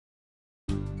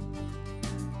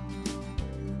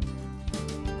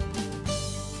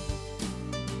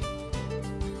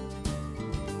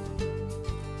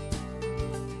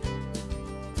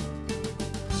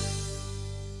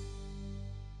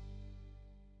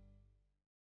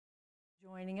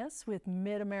Joining us with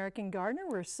Mid-American Gardener.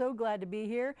 We're so glad to be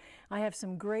here. I have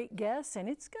some great guests, and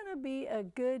it's going to be a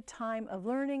good time of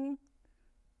learning,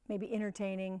 maybe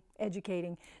entertaining,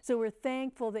 educating. So we're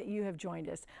thankful that you have joined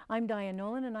us. I'm Dianne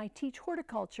Noland, and I teach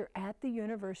horticulture at the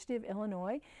University of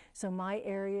Illinois. So my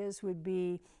areas would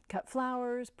be cut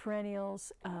flowers,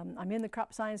 perennials. I'm in the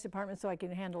crop science department, so I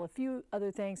can handle a few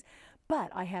other things.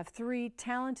 But I have three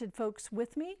talented folks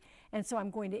with me, and so I'm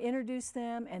going to introduce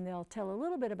them, and they'll tell a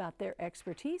little bit about their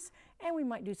expertise, and we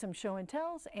might do some show and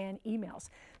tells and emails.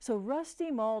 So Rusty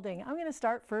Maulding, I'm going to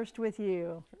start first with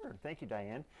you. Sure, thank you,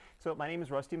 Diane. So my name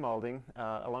is Rusty Maulding.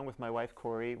 Along with my wife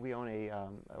Corey, we own a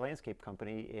landscape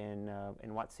company in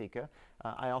Watseka.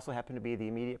 I also happen to be the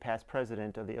immediate past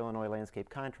president of the Illinois Landscape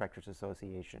Contractors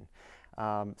Association.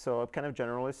 So I'm kind of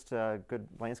generalist, good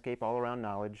landscape all-around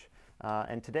knowledge.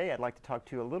 And today I'd like to talk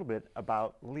to you a little bit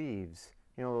about leaves.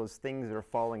 You know, those things that are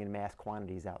falling in mass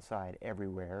quantities outside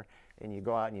everywhere, and you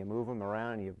go out and you move them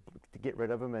around and you get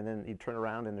rid of them, and then you turn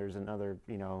around and there's another,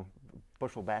 you know,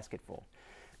 bushel basket full.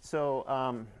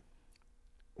 So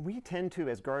we tend to,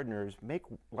 as gardeners, make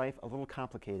life a little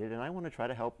complicated, and I want to try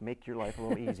to help make your life a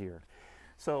little easier.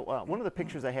 So one of the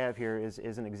pictures I have here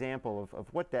is an example of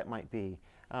what that might be.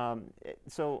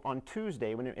 So on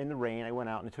Tuesday, when in the rain, I went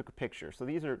out and took a picture. So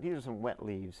these are some wet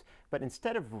leaves. But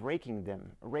instead of raking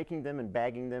them and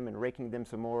bagging them and raking them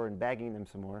some more and bagging them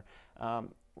some more,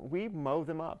 we mow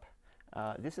them up.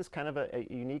 This is kind of a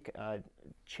unique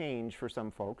change for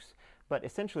some folks. But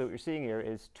essentially what you're seeing here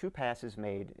is two passes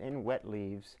made in wet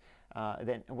leaves.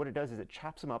 Then what it does is it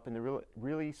chops them up into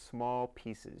really small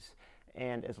pieces.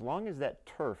 And as long as that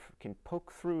turf can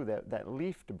poke through that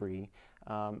leaf debris,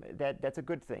 that's a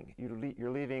good thing.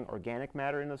 You're leaving organic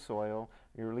matter in the soil.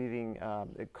 You're leaving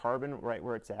carbon right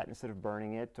where it's at instead of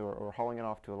burning it or hauling it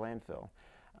off to a landfill.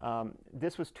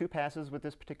 This was two passes with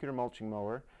this particular mulching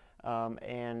mower.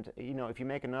 And you know, if you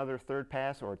make another third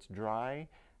pass or it's dry,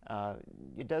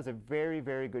 it does a very,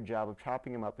 very good job of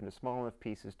chopping them up into small enough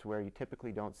pieces to where you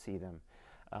typically don't see them.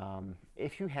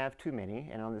 If you have too many,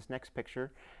 and on this next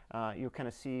picture, you'll kind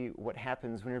of see what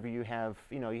happens whenever you have,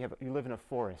 you live in a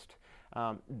forest.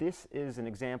 This is an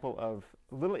example of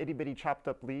little itty bitty chopped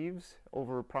up leaves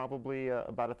over probably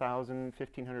about 1,000,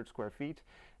 1,500 square feet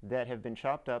that have been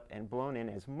chopped up and blown in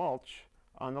as mulch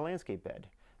on the landscape bed.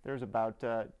 There's about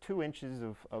 2 inches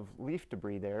of leaf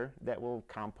debris there that will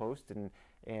compost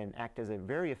and act as a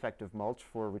very effective mulch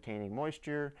for retaining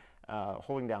moisture,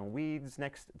 holding down weeds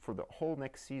for the whole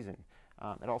next season.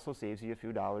 It also saves you a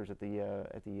few dollars at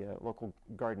the local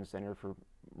garden center for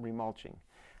remulching.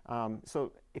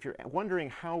 So if you're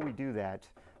wondering how we do that,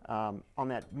 on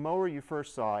that mower you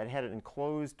first saw, it had an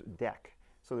enclosed deck,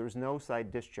 so there's no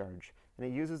side discharge, and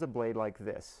it uses a blade like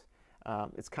this.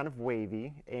 It's kind of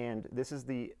wavy, and this is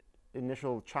the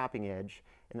initial chopping edge,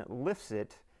 and it lifts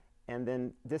it, and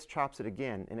then this chops it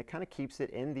again, and it kind of keeps it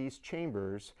in these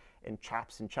chambers and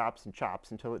chops and chops and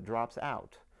chops until it drops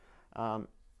out. On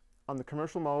the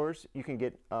commercial mowers, you can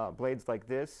get blades like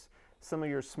this. Some of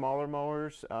your smaller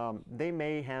mowers, they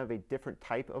may have a different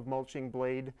type of mulching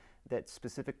blade that's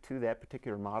specific to that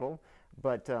particular model,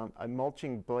 but a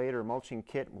mulching blade or mulching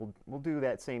kit will do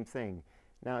that same thing.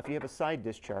 Now, if you have a side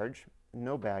discharge,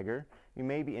 no bagger, you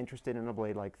may be interested in a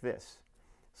blade like this.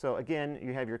 So again,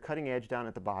 you have your cutting edge down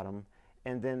at the bottom,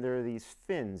 and then there are these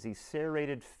fins, these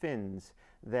serrated fins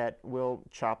that will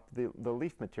chop the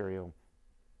leaf material.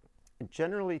 It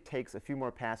generally takes a few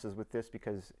more passes with this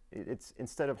because it's,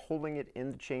 instead of holding it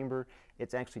in the chamber,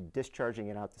 it's actually discharging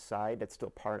it out the side. That's still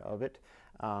part of it.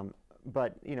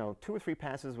 But you know, 2 or 3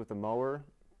 passes with the mower,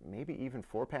 maybe even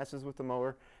 4 passes with the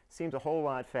mower, seems a whole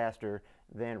lot faster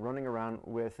than running around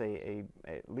with a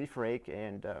leaf rake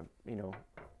and you know,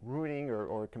 ruining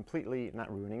or completely,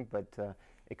 not ruining, but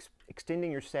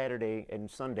extending your Saturday and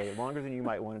Sunday longer than you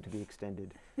might want it to be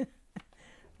extended.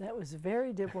 That was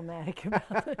very diplomatic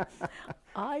about it.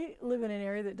 I live in an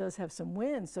area that does have some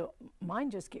wind, so mine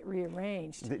just get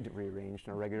rearranged. Rearranged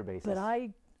on a regular basis. But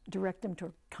I direct them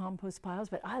to compost piles,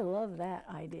 but I love that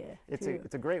idea too.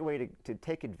 It's a great way to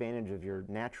take advantage of your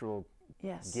natural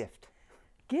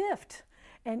gift.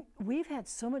 And we've had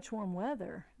so much warm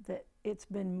weather that it's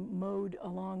been mowed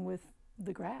along with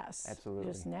the grass. Absolutely.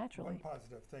 Just naturally. One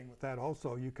positive thing with that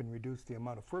also, you can reduce the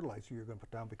amount of fertilizer you're going to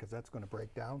put down because that's going to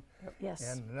break down. Yep.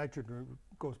 Yes. And the nitrogen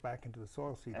goes back into the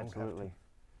soil, so you don't have to.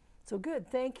 So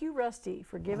good. Thank you, Rusty,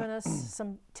 for giving us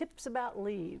some tips about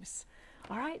leaves.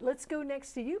 All right, let's go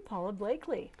next to you, Paula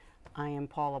Blakely. I am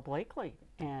Paula Blakely,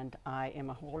 and I am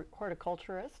a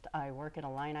horticulturist. I work at a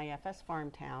Line IFS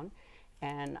farm town,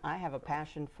 and I have a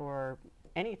passion for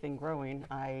anything growing.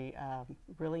 I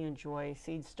really enjoy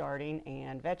seed starting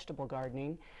and vegetable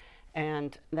gardening.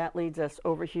 And that leads us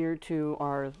over here to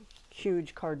our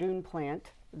huge cardoon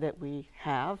plant that we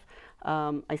have.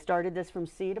 I started this from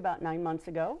seed about 9 months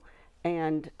ago,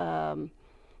 and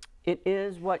it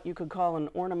is what you could call an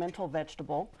ornamental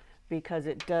vegetable because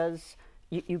it does,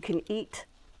 you can eat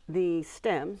the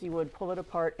stems. You would pull it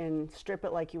apart and strip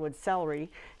it like you would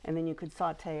celery, and then you could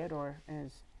saute it, or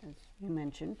as you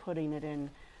mentioned, putting it in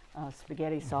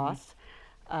spaghetti sauce.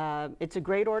 It's a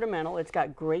great ornamental. It's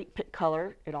got great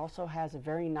color. It also has a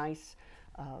very nice,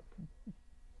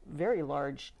 very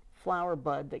large flower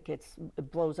bud that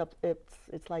it blows up.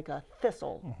 It's like a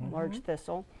thistle, large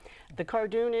thistle. The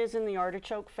cardoon is in the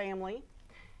artichoke family,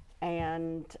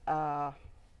 and I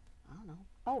don't know.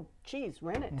 Oh, geez,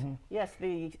 rennet. Yes,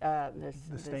 the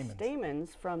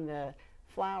stamens from the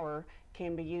flower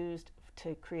can be used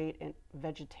to create a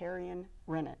vegetarian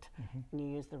rennet, and you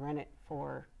use the rennet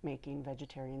for making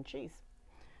vegetarian cheese.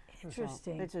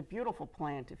 Interesting. So it's a beautiful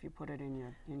plant if you put it in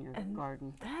your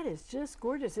garden. That is just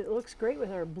gorgeous. It looks great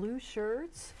with our blue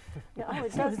shirts. Yeah, oh,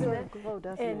 it does sort of glow,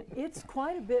 doesn't and it? it's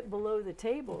quite a bit below the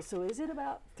table. So is it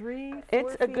about 3, 4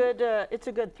 It's a feet? good. It's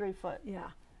a good 3 foot. Yeah.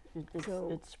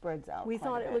 So it spreads out. We quite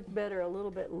thought a it bit. looked better a little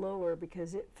bit lower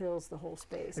because it fills the whole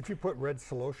space. If you put red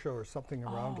celosia or something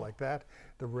around like that,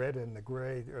 the red and the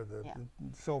gray or the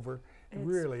silver, it It's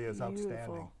really is beautiful.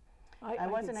 outstanding. I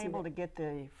wasn't able to get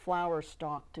the flower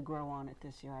stalk to grow on it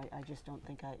this year. I just don't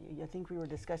think I think we were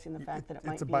discussing the fact that it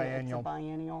might It's a be biennial. It's a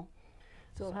biennial.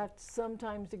 So we'll have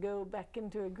sometimes to go back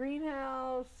into a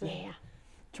greenhouse and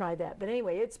try that. But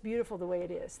anyway, it's beautiful the way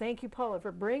it is. Thank you, Paula,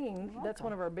 for bringing. That's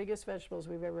one of our biggest vegetables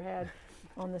we've ever had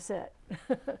on the set.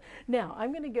 Now,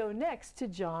 I'm going to go next to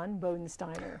John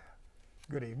Bodensteiner.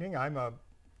 Good evening. I'm a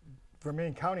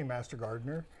Vermilion County Master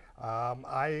Gardener.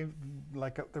 I,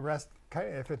 like the rest,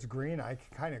 if it's green, I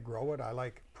kind of grow it. I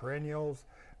like perennials,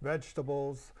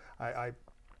 vegetables. I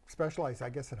specialize, I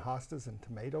guess, in hostas and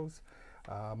tomatoes.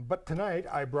 But tonight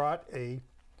I brought a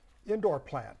indoor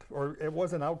plant, or it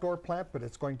was an outdoor plant, but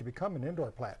it's going to become an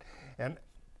indoor plant. And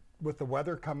with the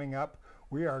weather coming up,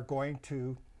 we are going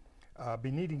to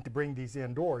be needing to bring these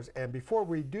indoors. And before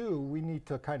we do, we need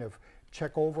to kind of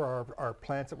check over our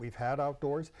plants that we've had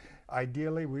outdoors.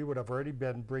 Ideally, we would have already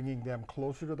been bringing them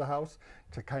closer to the house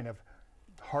to kind of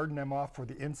harden them off for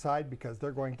the inside, because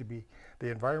they're going to be, the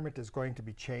environment is going to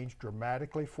be changed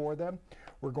dramatically for them.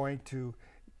 We're going to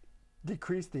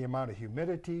decrease the amount of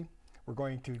humidity. We're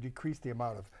going to decrease the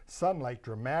amount of sunlight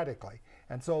dramatically.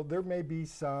 And so there may be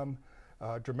some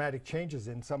dramatic changes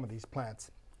in some of these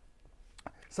plants.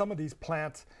 Some of these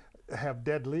plants have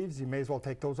dead leaves. You may as well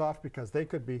take those off because they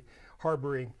could be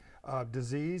harboring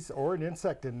disease or an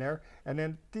insect in there. And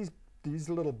then these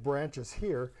little branches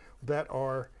here that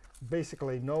are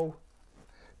basically no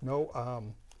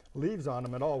leaves on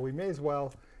them at all, we may as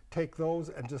well take those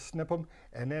and just snip them.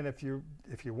 And then if you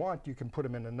want, you can put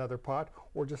them in another pot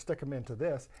or just stick them into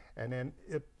this, and then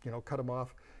cut them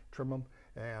off, trim them,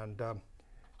 and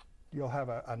you'll have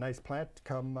a nice plant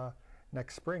come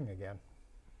next spring again.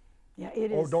 Yeah,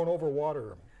 it Oh, is. don't overwater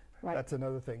them. Right. That's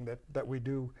another thing that we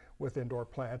do with indoor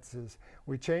plants is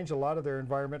we change a lot of their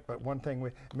environment, but one thing,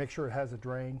 we make sure it has a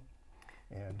drain.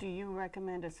 And Do you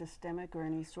recommend a systemic or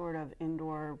any sort of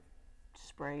indoor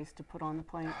sprays to put on the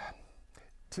plant?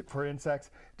 for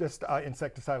insects, just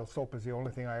insecticidal soap is the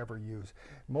only thing I ever use.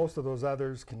 Most of those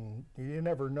others you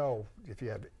never know if you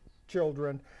have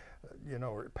children,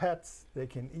 or pets, they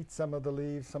can eat some of the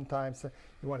leaves sometimes.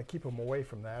 You want to keep them away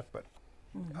from that, but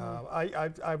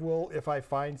I will, if I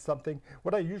find something,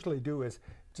 what I usually do is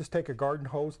just take a garden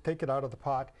hose, take it out of the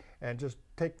pot, and just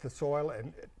take the soil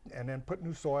and then put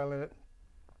new soil in it.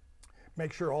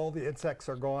 Make sure all the insects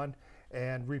are gone,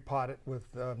 and repot it with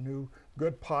new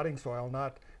good potting soil,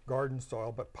 not garden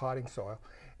soil, but potting soil,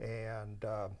 and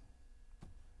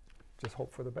just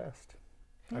hope for the best.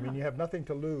 I mean, you have nothing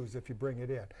to lose if you bring it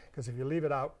in, because if you leave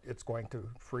it out, it's going to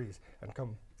freeze and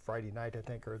come Friday night, I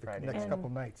think, or the next couple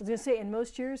nights. I was going to say, in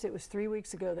most years, it was 3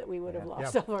 weeks ago that we would have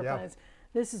lost all our plants.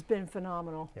 This has been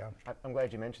phenomenal. Yeah. I'm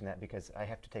glad you mentioned that because I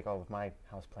have to take all of my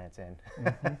house plants in.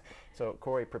 So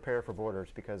Corey, prepare for borders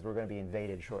because we're going to be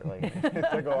invaded shortly.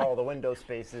 There go all the window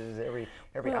spaces,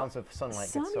 every ounce of sunlight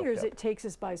gets soaked up. Some years it takes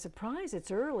us by surprise.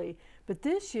 It's early, but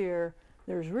this year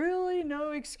there's really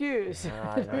no excuse.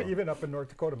 Even up in North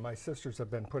Dakota, my sisters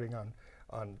have been putting on.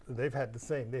 They've had the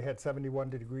same. They had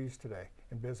 71 degrees today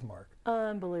in Bismarck.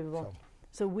 Unbelievable.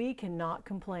 So we cannot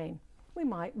complain. We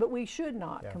might, but we should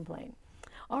not complain.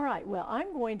 All right, well,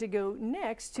 I'm going to go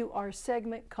next to our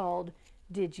segment called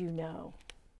Did You Know?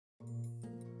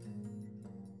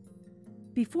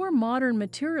 Before modern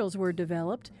materials were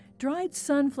developed, dried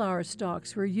sunflower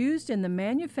stalks were used in the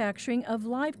manufacturing of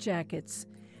life jackets.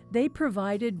 They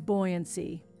provided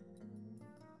buoyancy.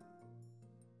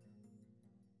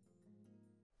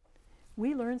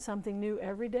 We learn something new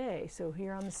every day, so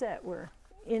here on the set we're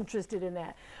interested in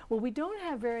that. Well, we don't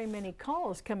have very many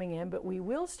calls coming in, but we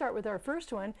will start with our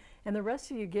first one, and the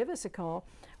rest of you give us a call.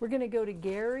 We're going to go to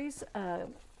Gary's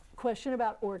question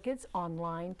about orchids on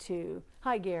line 2.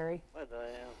 Hi, Gary. Hi,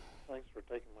 Diane. Thanks for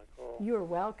taking my call. You're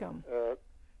welcome. I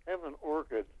have an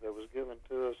orchid that was given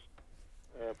to us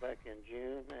back in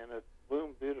June, and it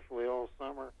bloomed beautifully all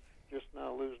summer, just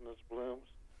now losing its blooms.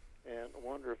 And I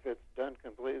wonder if it's done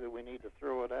completely, we need to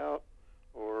throw it out,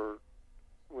 or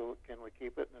can we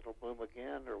keep it and it'll bloom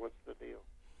again, or what's the deal?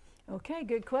 Okay,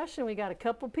 good question. We got a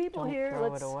couple people Don't here. throw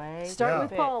Let's it away. start Yeah.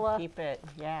 with Paula. Keep it,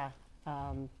 yeah.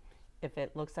 If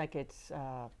it looks like it's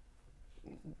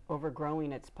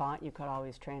overgrowing its pot, you could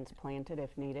always transplant it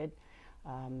if needed.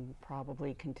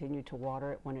 Probably continue to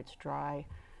water it when it's dry.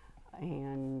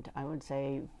 And I would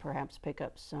say perhaps pick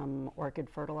up some orchid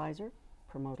fertilizer,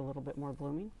 promote a little bit more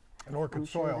blooming. And orchid I'm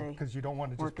sure soil, because you don't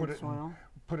want to just orchid soil.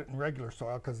 put it in regular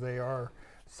soil, because they are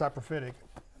saprophytic,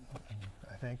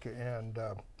 I think, and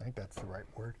I think that's the right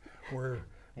word. Where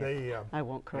they I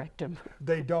won't correct him.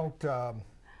 they don't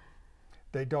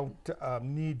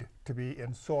need to be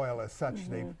in soil as such.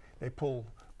 They pull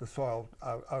the soil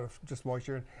out of just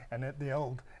moisture, and the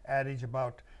old adage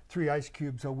about 3 ice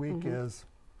cubes a week is,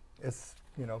 it's,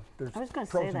 you know, there's I was going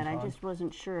to pros say that. and I cons. just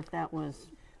wasn't sure if that was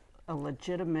a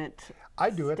legitimate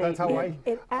I do it. That's how statement.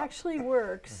 It actually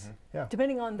works, Yeah.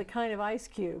 depending on the kind of ice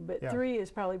cube, but Yeah. 3 is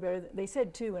probably better. They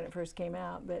said 2 when it first came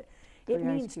out, but it 3 ice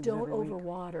means cubes don't every week.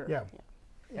 overwater. Yeah.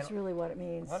 It's really what it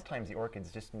means. A lot of times the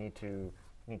orchids just need to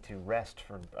rest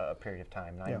for a period of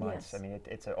time, 9 Yeah. months. Yes. I mean,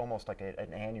 it's almost like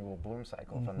an annual bloom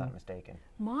cycle, if I'm not mistaken.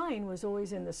 Mine was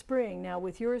always in the spring. Now,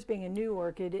 with yours being a new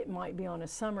orchid, it might be on a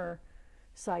summer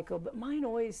cycle, but mine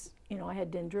always, you know, I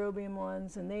had dendrobium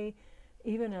ones, and they,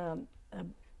 even a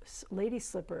lady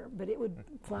slipper, but it would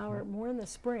flower more in the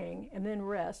spring and then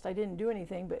rest. I didn't do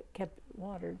anything but kept it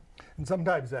watered. And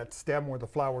sometimes that stem where the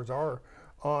flowers are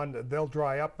on, they'll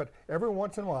dry up, but every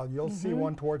once in a while you'll see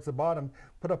one towards the bottom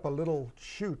put up a little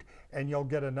shoot, and you'll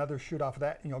get another shoot off of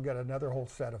that, and you'll get another whole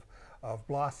set of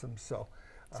blossoms. So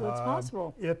It's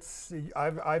possible. It's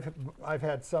I've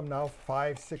had some now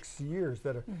 5, 6 years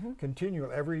that are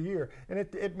continual every year, and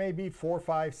it may be 4,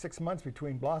 5, 6 months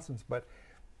between blossoms, but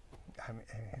I mean,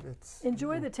 it's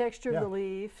Enjoy the texture Yeah. of the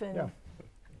leaf, and Yeah.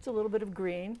 it's a little bit of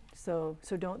green, so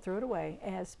don't throw it away.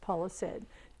 As Paula said,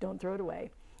 don't throw it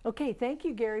away. Okay, thank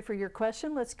you, Gary, for your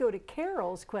question. Let's go to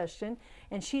Carol's question,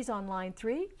 and she's on line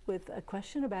 3 with a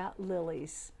question about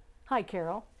lilies. Hi,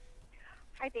 Carol.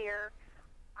 Hi, dear.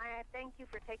 I thank you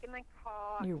for taking my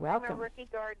call. You're welcome. I'm a rookie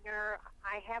gardener.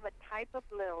 I have a type of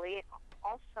lily.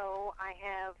 Also, I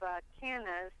have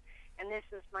cannas, and this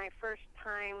is my first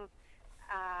time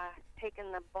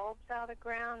taking the bulbs out of the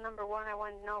ground. Number one, I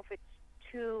want to know if it's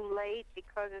too late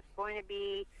because it's going to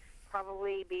be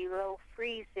probably below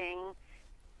freezing.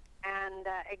 And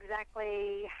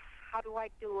exactly how do I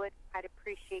do it? I'd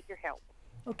appreciate your help.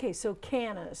 Okay, so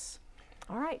cannas.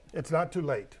 All right. It's not too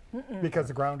late because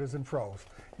the ground isn't froze.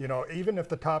 You know, even if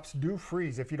the tops do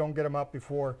freeze, if you don't get them up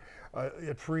before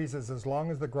it freezes, as long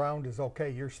as the ground is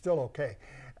okay, you're still okay.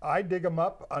 I dig them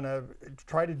up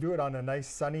try to do it on a nice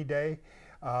sunny day.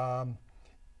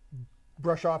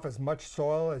 Brush off as much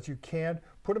soil as you can.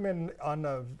 Put them in on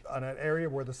an area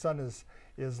where the sun is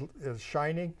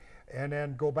shining, and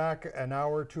then go back an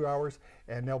hour, 2 hours,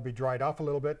 and they'll be dried off a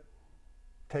little bit.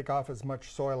 Take off as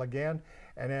much soil again,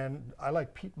 and then I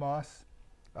like peat moss,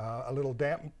 a little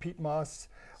damp peat moss,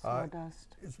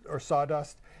 Sawdust. or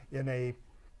sawdust in a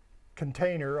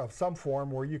container of some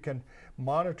form where you can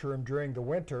monitor them during the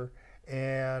winter.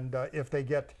 And if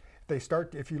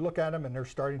you look at them and they're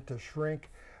starting to shrink,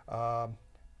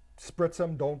 spritz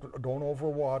them. Don't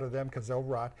overwater them because they'll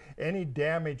rot. Any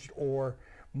damaged or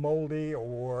moldy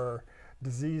or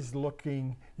diseased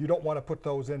looking, you don't want to put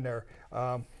those in there.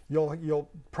 You'll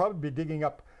probably be digging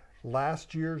up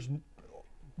last year's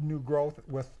new growth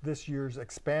with this year's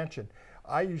expansion.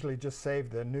 I usually just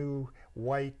save the new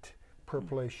white,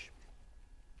 purplish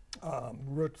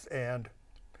roots and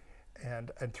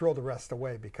throw the rest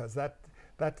away, because that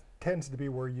tends to be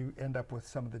where you end up with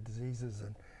some of the diseases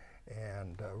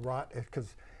and rot.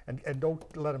 And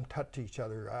don't let them touch each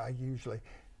other. I usually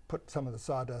put some of the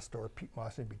sawdust or peat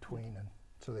moss in between, and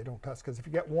so they don't touch, because if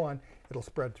you get one, it'll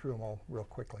spread through them all real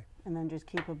quickly. And then just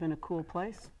keep them in a cool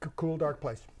place, Cool, dark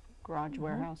place. garage,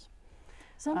 warehouse.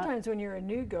 Sometimes when you're a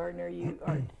new gardener, you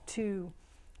are too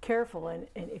careful, and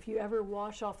if you ever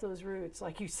wash off those roots,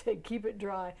 like you said, keep it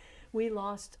dry. We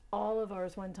lost all of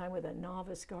ours one time with a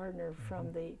novice gardener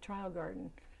from the trial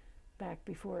garden back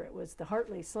before it was the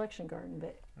Hartley selection garden,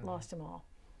 but lost them all.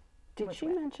 Did she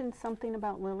mention something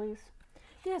about lilies?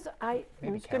 Yes, I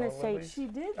was going to say she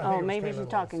did. Oh, maybe she's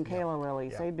talking lilies. Kayla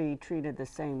lilies. Yeah. They'd be treated the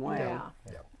same way. Yeah.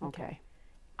 Yeah. Okay.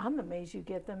 I'm amazed you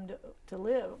get them to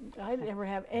live. I never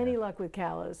have any luck with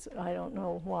callas. I don't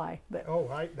know why, but Oh,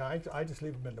 I just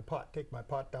leave them in the pot. Take my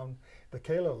pot down. The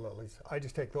Kayla lilies, I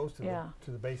just take those to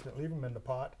the basement, leave them in the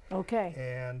pot, okay.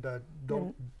 and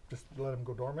don't just let them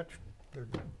go dormant. They're,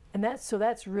 And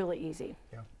that's really easy.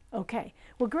 yeah. Okay.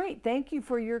 Well, great. Thank you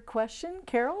for your question,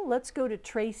 Carol. Let's go to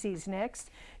Tracy's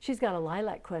next. She's got a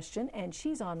lilac question, and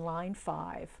she's on line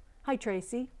 5. Hi,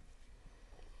 Tracy.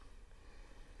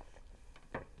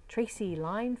 Tracy,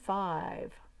 line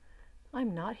 5.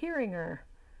 I'm not hearing her.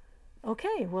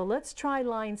 Okay, well, let's try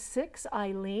line 6.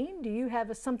 Eileen, do you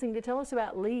have something to tell us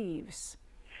about leaves?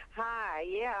 Hi,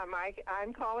 yeah,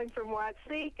 I'm calling from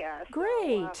Watseka.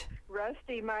 Great. So,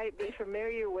 Rusty might be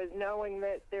familiar with knowing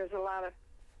that there's a lot of,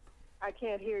 I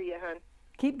can't hear you, hon.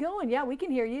 Keep going. Yeah, we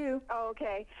can hear you. Oh,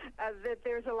 okay. That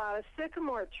there's a lot of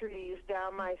sycamore trees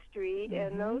down my street,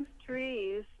 and those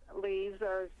trees' leaves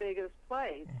are as big as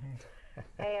plates.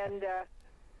 And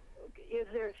is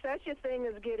there such a thing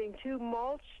as getting too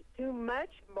much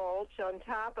mulch on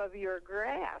top of your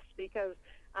grass? Because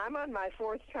I'm on my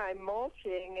 4th time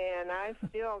mulching, and I've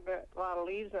still got a lot of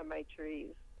leaves on my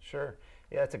trees. Sure.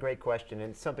 Yeah, that's a great question,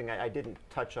 and something I didn't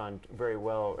touch on very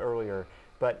well earlier.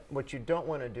 But what you don't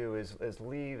want to do is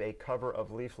leave a cover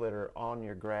of leaf litter on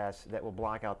your grass that will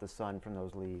block out the sun from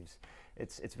those leaves.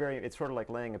 It's sort of like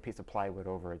laying a piece of plywood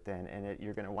over it then, and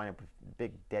you're going to wind up with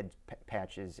big dead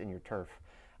patches in your turf.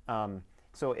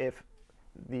 So if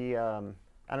the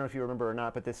I don't know if you remember or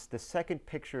not, but the second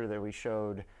picture that we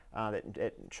showed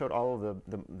that showed all of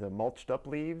the mulched up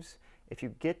leaves. If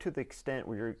you get to the extent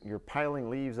where you're piling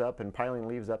leaves up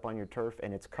on your turf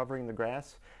and it's covering the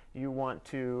grass, you want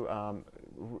to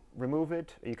remove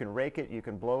it. You can rake it, you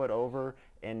can blow it over,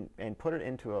 and put it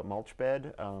into a mulch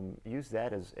bed. Use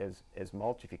that as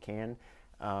mulch if you can.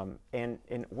 And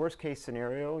in worst case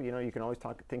scenario, you can always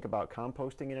think about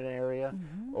composting in an area,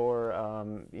 or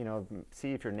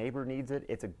see if your neighbor needs it.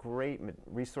 It's a great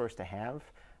resource to have.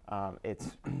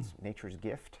 It's nature's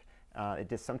gift.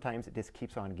 Sometimes it just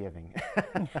keeps on giving.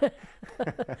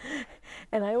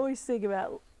 And I always think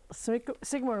about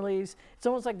sycamore leaves. It's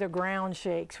almost like the ground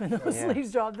shakes when those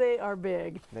leaves drop. They are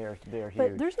big. They're huge.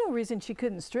 But there's no reason she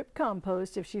couldn't strip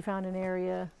compost if she found an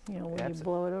area, when you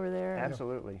blow it over there.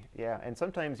 Absolutely, yeah. And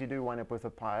sometimes you do wind up with a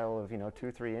pile of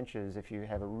 2-3 inches if you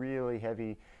have a really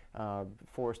heavy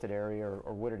forested area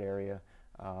or wooded area,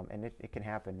 and it can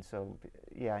happen. So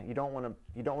yeah, you don't want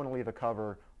to leave a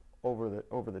cover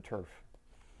over the turf.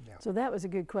 Yeah. So that was a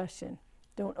good question.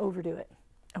 Don't overdo it.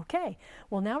 Okay,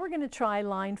 well now we're going to try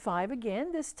line 5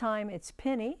 again. This time it's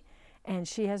Penny, and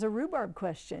she has a rhubarb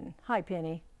question. Hi,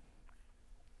 Penny.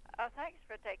 Thanks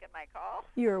for taking my call.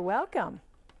 You're welcome.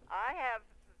 I have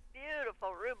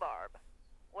beautiful rhubarb.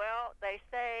 Well, they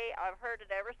say, I've heard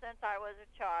it ever since I was a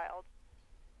child,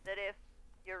 that if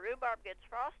your rhubarb gets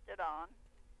frosted on,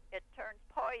 it turns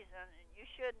poison and you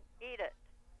shouldn't eat it.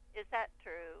 Is that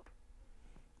true?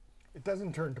 It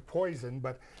doesn't turn to poison,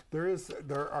 but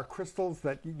there are crystals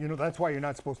that, that's why you're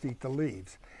not supposed to eat the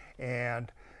leaves.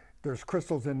 And there's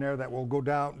crystals in there that will go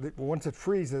down. Once it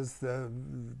freezes,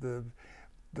 those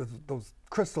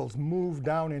crystals move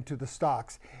down into the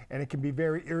stalks, and it can be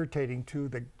very irritating to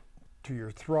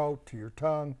your throat, to your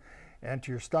tongue, and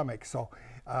to your stomach. So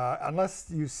unless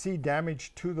you see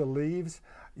damage to the leaves,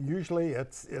 usually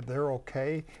they're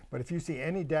okay. But if you see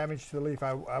any damage to the leaf,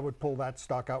 I would pull that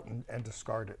stalk out and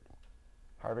discard it.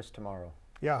 Harvest tomorrow.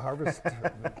 Yeah, harvest.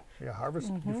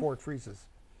 Before it freezes.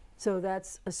 So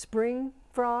that's a spring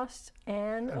frost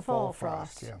and a fall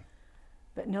frost. Yeah.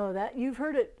 But no, that you've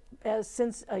heard it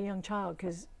since a young child,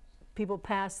 because people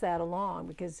pass that along.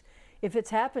 Because if it's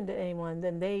happened to anyone,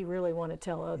 then they really want to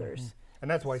tell others.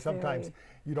 And that's why sometimes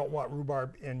you don't want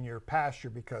rhubarb in your pasture,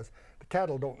 because the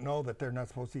cattle don't know that they're not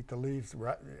supposed to eat the leaves,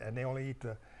 and they only eat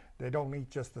they don't eat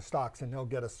just the stalks, and they'll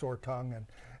get a sore tongue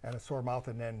and a sore mouth,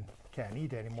 and then can't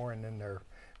eat anymore, and then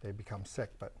they become sick.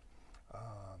 But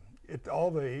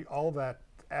all that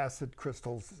acid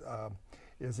crystals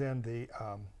is in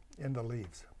the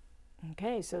leaves.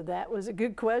 Okay, so that was a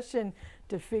good question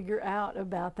to figure out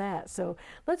about that. So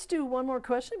let's do one more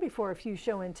question before a few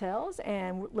show and tells,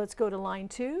 and let's go to line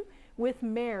 2 with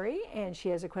Mary, and she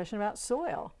has a question about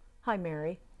soil. Hi,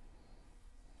 Mary.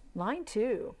 Line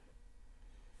 2.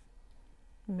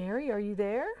 Mary, are you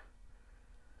there?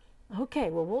 Okay,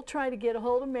 well, we'll try to get a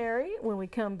hold of Mary when we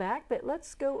come back, but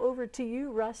let's go over to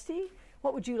you, Rusty.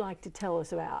 What would you like to tell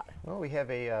us about? Well, we have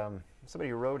somebody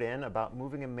who wrote in about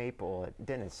moving a maple.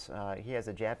 Dennis, he has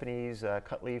a Japanese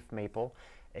cut-leaf maple,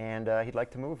 and he'd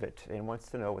like to move it and wants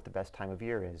to know what the best time of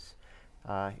year is.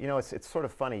 You know, it's sort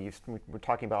of funny. We're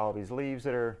talking about all these leaves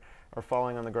that are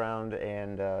falling on the ground,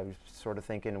 and sort of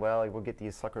thinking, well, we'll get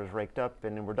these suckers raked up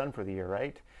and then we're done for the year,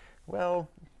 right? Well,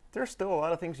 there's still a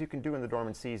lot of things you can do in the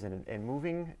dormant season, and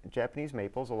moving Japanese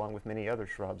maples, along with many other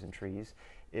shrubs and trees,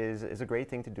 is a great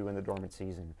thing to do in the dormant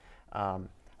season. I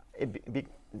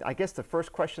guess the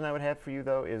first question I would have for you,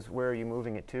 though, is where are you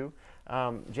moving it to?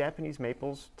 Japanese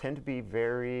maples tend to be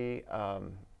very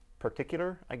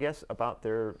particular, I guess, about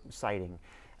their siting.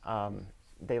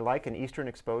 They like an eastern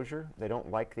exposure. They don't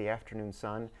like the afternoon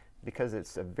sun because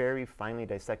it's a very finely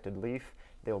dissected leaf.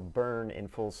 They'll burn in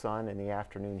full sun in the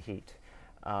afternoon heat.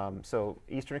 So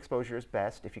eastern exposure is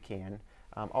best if you can.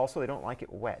 Also, they don't like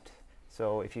it wet.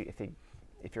 So if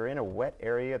you're in a wet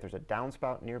area, there's a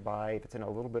downspout nearby, if it's in a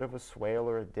little bit of a swale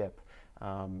or a dip,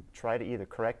 try to either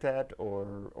correct that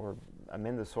or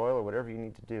amend the soil or whatever you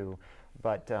need to do.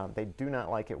 But they do not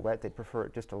like it wet. They prefer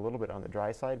it just a little bit on the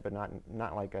dry side, but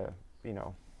not like a, you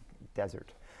know,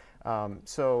 desert.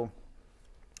 So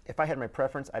if I had my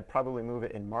preference, I'd probably move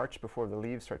it in March before the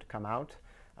leaves start to come out.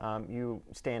 You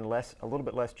stand a little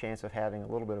bit less chance of having a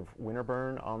little bit of winter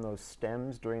burn on those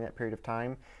stems during that period of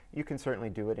time. You can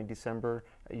certainly do it in December.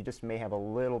 You just may have a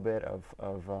little bit of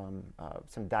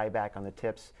some dieback on the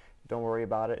tips. Don't worry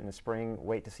about it in the spring.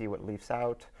 Wait to see what leaves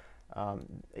out.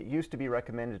 It used to be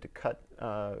recommended to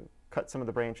cut some of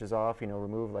the branches off, you know,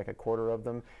 remove like a quarter of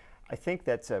them. I think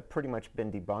that's pretty much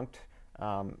been debunked.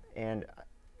 And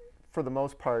for the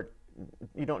most part,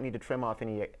 you don't need to trim off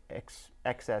any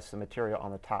excess material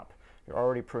on the top. You're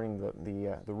already pruning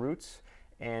the roots,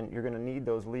 and you're going to need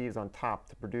those leaves on top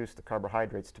to produce the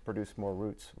carbohydrates to produce more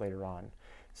roots later on.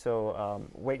 So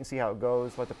wait and see how it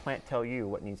goes. Let the plant tell you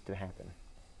what needs to happen.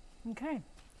 Okay,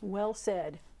 well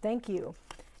said. Thank you.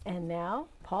 And now,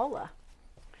 Paula.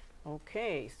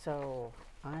 Okay, so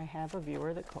I have a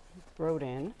viewer that wrote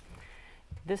in.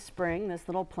 This spring, this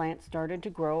little plant started to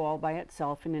grow all by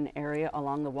itself in an area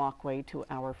along the walkway to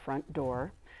our front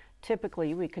door.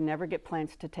 Typically, we can never get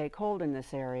plants to take hold in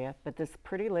this area, but this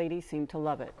pretty lady seemed to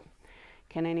love it.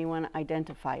 Can anyone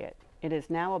identify it? It is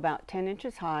now about 10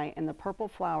 inches high, and the purple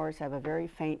flowers have a very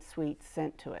faint, sweet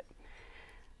scent to it.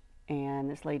 And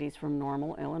this lady's from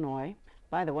Normal, Illinois.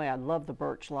 By the way, I love the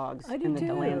birch logs in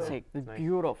the landscape. It's nice.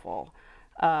 Beautiful.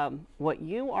 What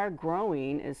you are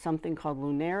growing is something called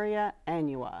Lunaria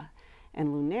annua. And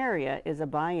Lunaria is a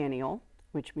biennial,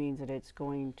 which means that it's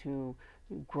going to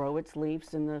grow its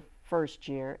leaves in the first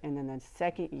year, and then the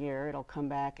second year it'll come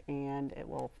back and it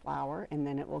will flower, and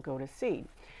then it will go to seed.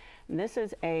 And this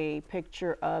is a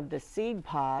picture of the seed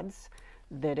pods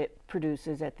that it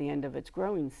produces at the end of its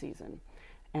growing season.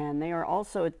 And they are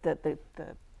also, the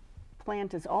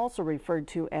plant is also referred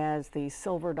to as the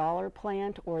silver dollar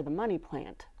plant or the money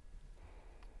plant.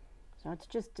 So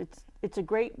it's a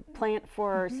great plant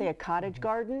for, say, a cottage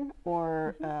garden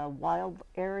or a wild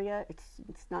area.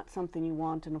 It's not something you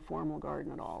want in a formal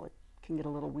garden at all. It can get a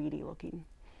little weedy looking.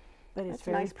 But it's a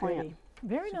very nice pretty. plant.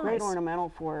 Very it's nice. a great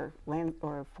ornamental for land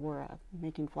or for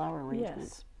making flower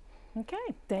arrangements. Yes.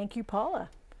 Okay, thank you, Paula.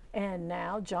 And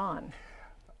now, John.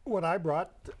 What I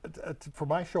brought for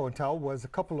my show and tell was a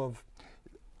couple of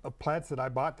plants that I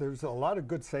bought. There's a lot of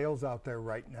good sales out there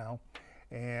right now,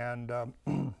 and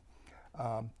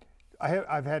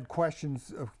I've had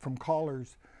questions from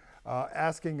callers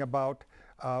asking about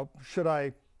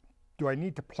do I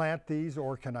need to plant these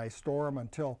or can I store them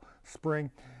until spring?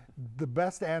 The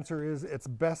best answer is it's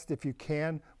best if you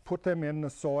can put them in the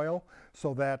soil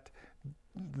so that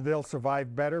they'll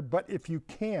survive better. But if you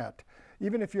can't,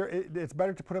 even if it's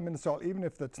better to put them in the soil, even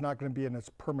if it's not going to be in its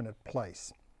permanent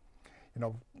place. You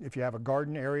know, if you have a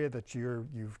garden area that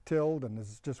you've tilled and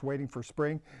is just waiting for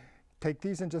spring, take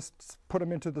these and just put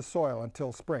them into the soil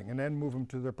until spring and then move them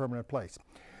to their permanent place.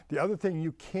 The other thing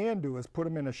you can do is put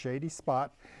them in a shady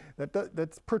spot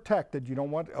that's protected. You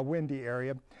don't want a windy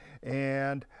area.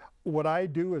 And what I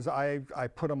do is I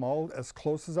put them all as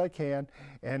close as I can,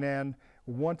 and then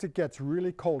once it gets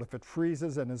really cold, if it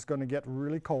freezes and is going to get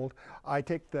really cold, I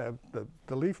take the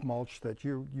leaf mulch that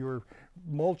you're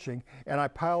mulching and I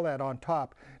pile that on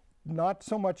top. Not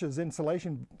so much as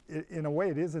insulation. In a way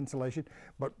it is insulation,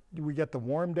 but we get the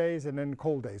warm days and then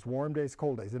cold days, warm days,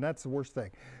 cold days, and that's the worst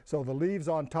thing. So the leaves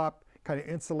on top kind of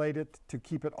insulate it to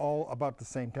keep it all about the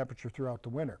same temperature throughout the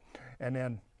winter. And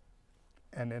then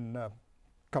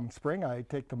come spring, I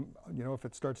take them, you know, if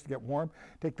it starts to get warm,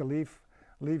 take the leaf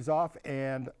leaves off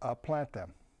and plant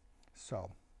them.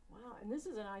 So. Wow, and this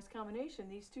is a nice combination,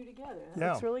 these two together. That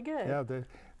Yeah. looks really good. Yeah,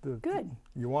 Good.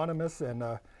 Euonymus and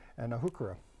a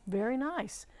heuchera. Very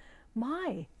nice.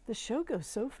 My, the show goes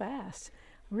so fast.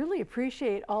 Really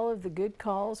appreciate all of the good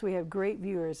calls. We have great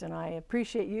viewers, and I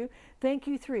appreciate you. Thank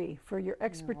you three for your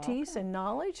expertise and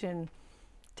knowledge and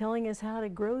telling us how to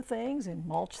grow things and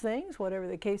mulch things, whatever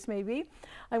the case may be.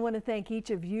 I want to thank each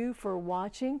of you for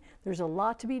watching. There's a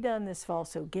lot to be done this fall,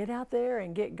 so get out there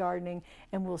and get gardening,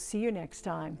 and we'll see you next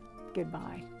time.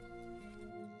 Goodbye.